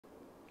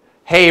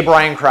Hey,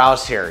 Brian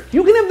Krause here.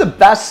 You can have the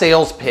best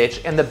sales pitch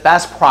and the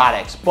best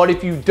products, but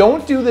if you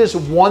don't do this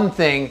one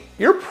thing,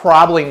 you're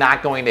probably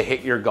not going to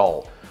hit your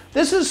goal.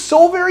 This is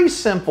so very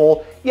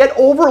simple, yet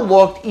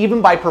overlooked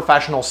even by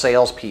professional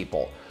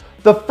salespeople.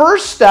 The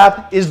first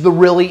step is the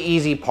really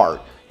easy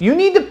part. You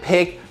need to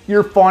pick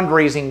your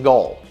fundraising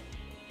goal.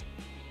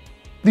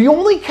 The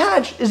only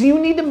catch is you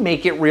need to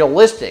make it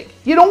realistic.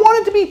 You don't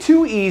want it to be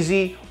too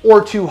easy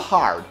or too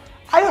hard.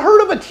 I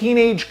heard of a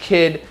teenage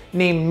kid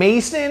named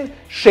Mason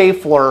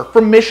Schaeffler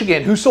from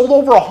Michigan who sold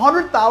over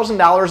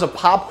 $100,000 of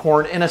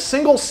popcorn in a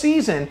single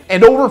season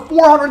and over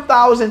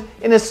 $400,000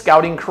 in his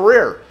scouting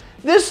career.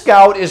 This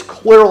scout is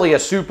clearly a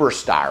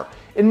superstar.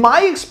 In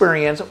my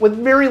experience, with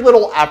very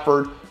little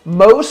effort,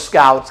 most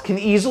scouts can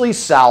easily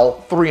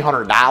sell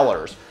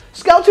 $300.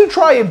 Scouts who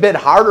try a bit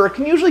harder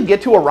can usually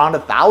get to around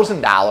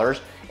 $1,000,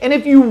 and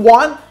if you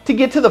want to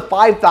get to the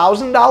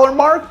 $5,000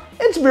 mark,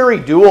 it's very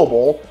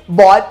doable,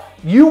 but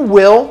you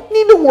will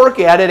need to work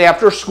at it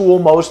after school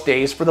most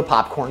days for the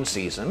popcorn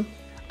season.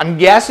 I'm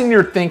guessing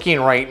you're thinking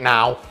right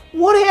now,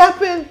 what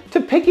happened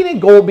to picking a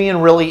goal being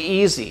really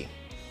easy?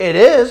 It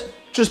is,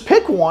 just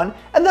pick one,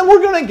 and then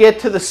we're gonna get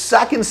to the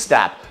second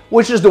step,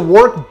 which is to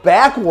work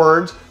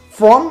backwards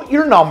from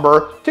your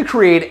number to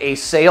create a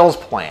sales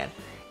plan.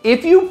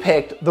 If you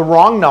picked the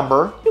wrong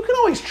number, you can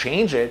always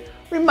change it.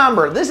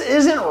 Remember, this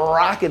isn't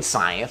rocket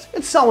science,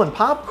 it's selling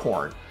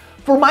popcorn.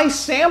 For my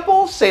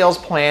sample sales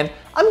plan,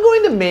 I'm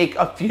going to make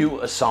a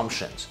few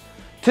assumptions.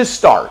 To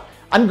start,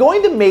 I'm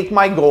going to make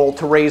my goal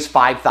to raise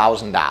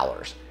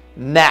 $5,000.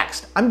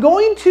 Next, I'm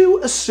going to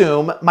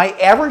assume my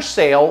average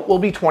sale will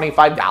be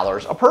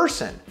 $25 a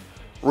person.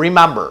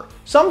 Remember,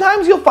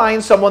 sometimes you'll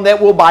find someone that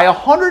will buy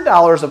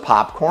 $100 of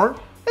popcorn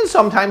and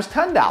sometimes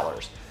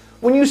 $10.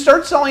 When you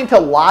start selling to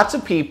lots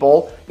of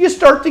people, you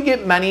start to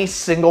get many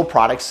single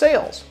product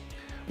sales.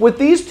 With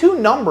these two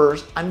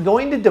numbers, I'm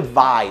going to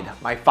divide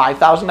my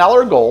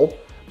 $5,000 goal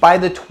by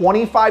the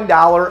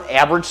 $25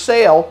 average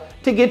sale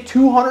to get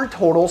 200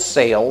 total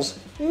sales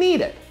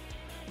needed.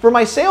 For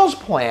my sales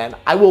plan,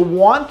 I will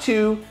want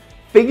to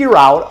figure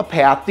out a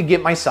path to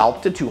get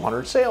myself to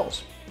 200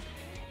 sales.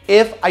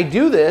 If I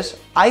do this,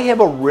 I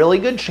have a really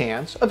good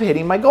chance of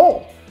hitting my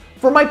goal.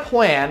 For my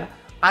plan,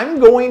 I'm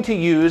going to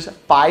use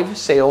 5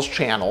 sales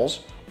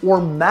channels or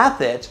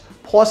methods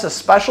plus a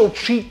special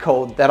cheat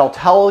code that I'll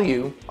tell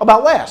you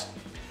about last.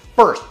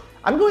 First,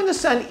 I'm going to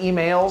send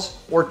emails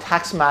or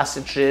text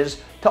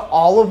messages to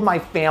all of my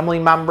family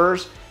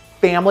members,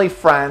 family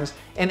friends,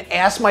 and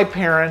ask my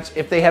parents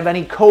if they have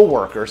any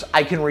coworkers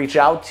I can reach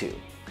out to.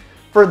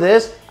 For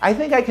this, I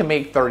think I can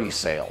make 30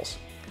 sales.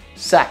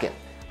 Second,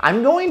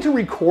 I'm going to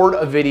record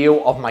a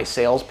video of my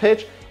sales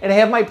pitch and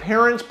have my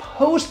parents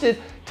post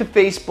it to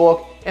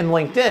Facebook and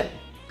LinkedIn.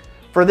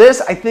 For this,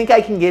 I think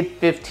I can get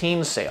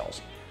 15 sales.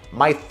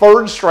 My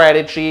third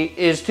strategy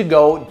is to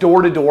go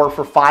door to door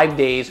for 5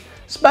 days,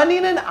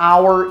 spending an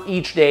hour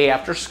each day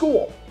after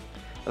school.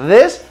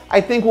 This, I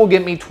think, will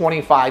get me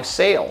 25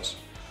 sales.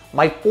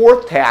 My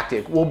fourth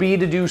tactic will be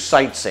to do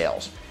site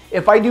sales.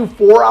 If I do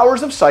 4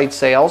 hours of site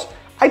sales,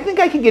 I think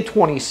I can get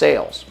 20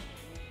 sales.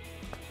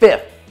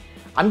 Fifth,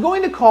 I'm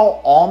going to call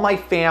all my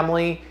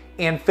family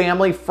and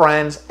family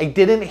friends I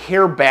didn't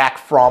hear back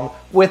from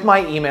with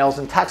my emails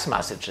and text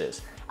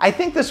messages. I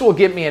think this will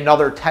get me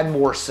another 10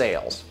 more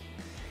sales.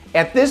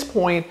 At this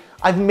point,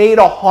 I've made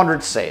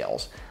 100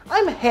 sales.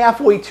 I'm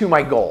halfway to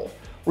my goal.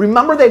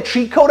 Remember that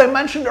cheat code I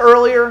mentioned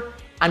earlier?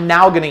 I'm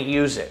now going to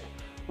use it.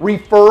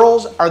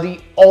 Referrals are the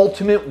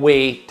ultimate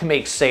way to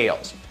make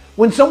sales.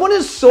 When someone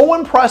is so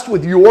impressed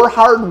with your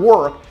hard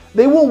work,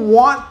 they will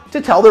want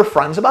to tell their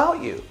friends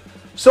about you.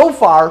 So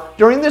far,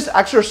 during this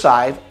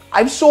exercise,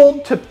 I've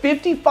sold to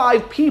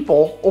 55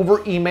 people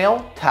over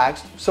email,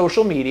 text,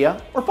 social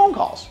media, or phone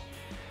calls.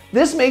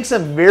 This makes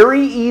them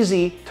very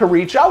easy to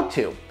reach out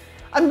to.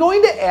 I'm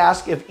going to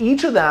ask if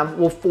each of them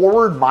will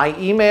forward my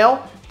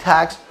email,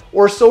 text,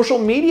 or social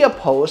media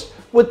post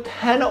with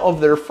 10 of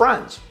their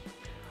friends.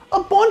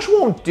 A bunch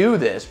won't do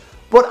this,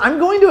 but I'm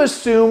going to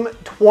assume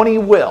 20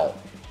 will.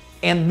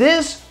 And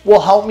this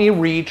will help me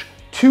reach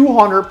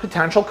 200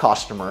 potential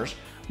customers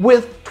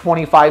with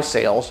 25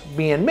 sales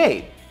being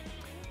made.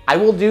 I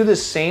will do the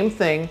same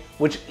thing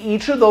with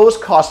each of those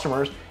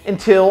customers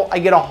until I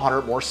get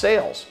 100 more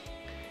sales.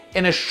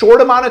 In a short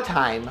amount of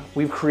time,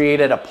 we've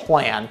created a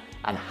plan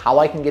on how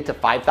I can get to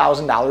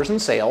 $5,000 in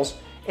sales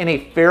in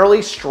a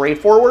fairly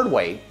straightforward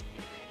way.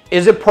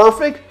 Is it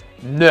perfect?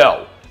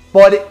 No,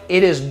 but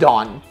it is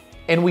done,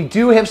 and we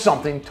do have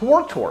something to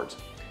work towards.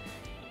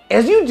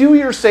 As you do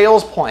your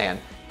sales plan,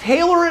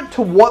 tailor it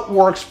to what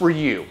works for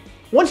you.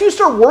 Once you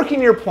start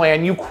working your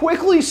plan, you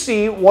quickly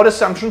see what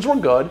assumptions were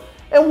good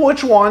and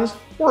which ones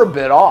were a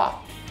bit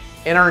off.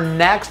 In our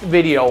next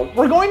video,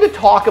 we're going to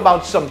talk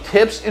about some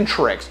tips and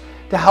tricks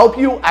to help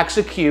you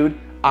execute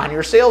on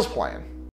your sales plan.